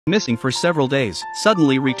missing for several days,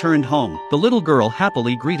 suddenly returned home. The little girl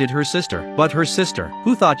happily greeted her sister, but her sister,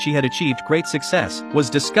 who thought she had achieved great success, was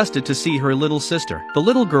disgusted to see her little sister. The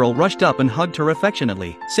little girl rushed up and hugged her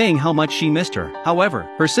affectionately, saying how much she missed her. However,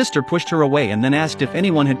 her sister pushed her away and then asked if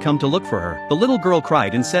anyone had come to look for her. The little girl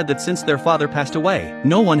cried and said that since their father passed away,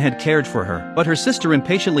 no one had cared for her. But her sister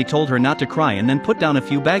impatiently told her not to cry and then put down a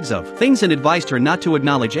few bags of things and advised her not to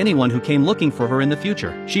acknowledge anyone who came looking for her in the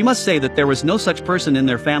future. She must say that there was no such person in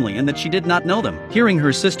their family and that she did not know them. Hearing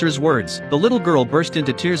her sister's words, the little girl burst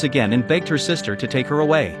into tears again and begged her sister to take her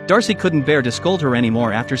away. Darcy couldn't bear to scold her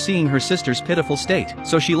anymore after seeing her sister's pitiful state,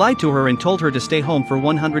 so she lied to her and told her to stay home for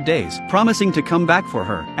 100 days, promising to come back for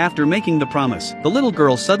her. After making the promise, the little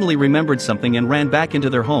girl suddenly remembered something and ran back into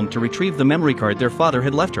their home to retrieve the memory card their father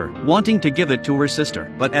had left her, wanting to give it to her sister.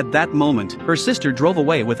 But at that moment, her sister drove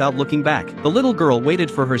away without looking back. The little girl waited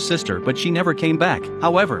for her sister, but she never came back.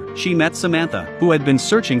 However, she met Samantha, who had been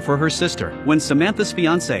searching for her sister. When Samantha's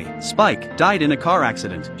fiancé, Spike, died in a car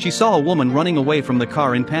accident, she saw a woman running away from the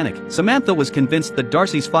car in panic. Samantha was convinced that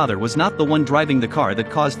Darcy's father was not the one driving the car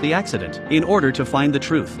that caused the accident. In order to find the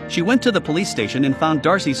truth, she went to the police station and found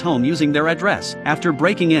Darcy's home using their address. After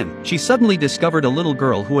breaking in, she suddenly discovered a little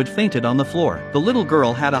girl who had fainted on the floor. The little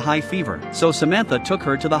girl had a high fever, so Samantha took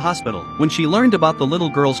her to the hospital. When she learned about the little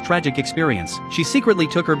girl's tragic experience, she secretly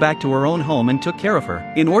took her back to her own home and took care of her.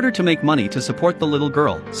 In order to make money to support the little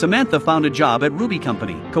girl, Samantha found a job at Ruby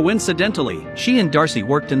Company. Coincidentally, she and Darcy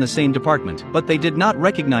worked in the same department, but they did not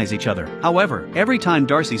recognize each other. However, every time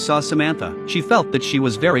Darcy saw Samantha, she felt that she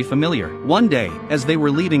was very familiar. One day, as they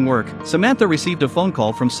were leaving work, Samantha received a phone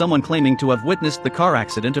call from someone claiming to have witnessed the car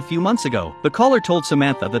accident a few months ago. The caller told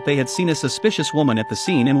Samantha that they had seen a suspicious woman at the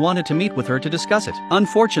scene and wanted to meet with her to discuss it.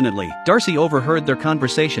 Unfortunately, Darcy overheard their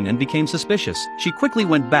conversation and became suspicious. She quickly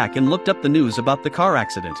went back and looked up the news about the car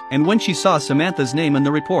accident, and when she saw Samantha's name in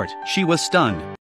the report, she was stunned.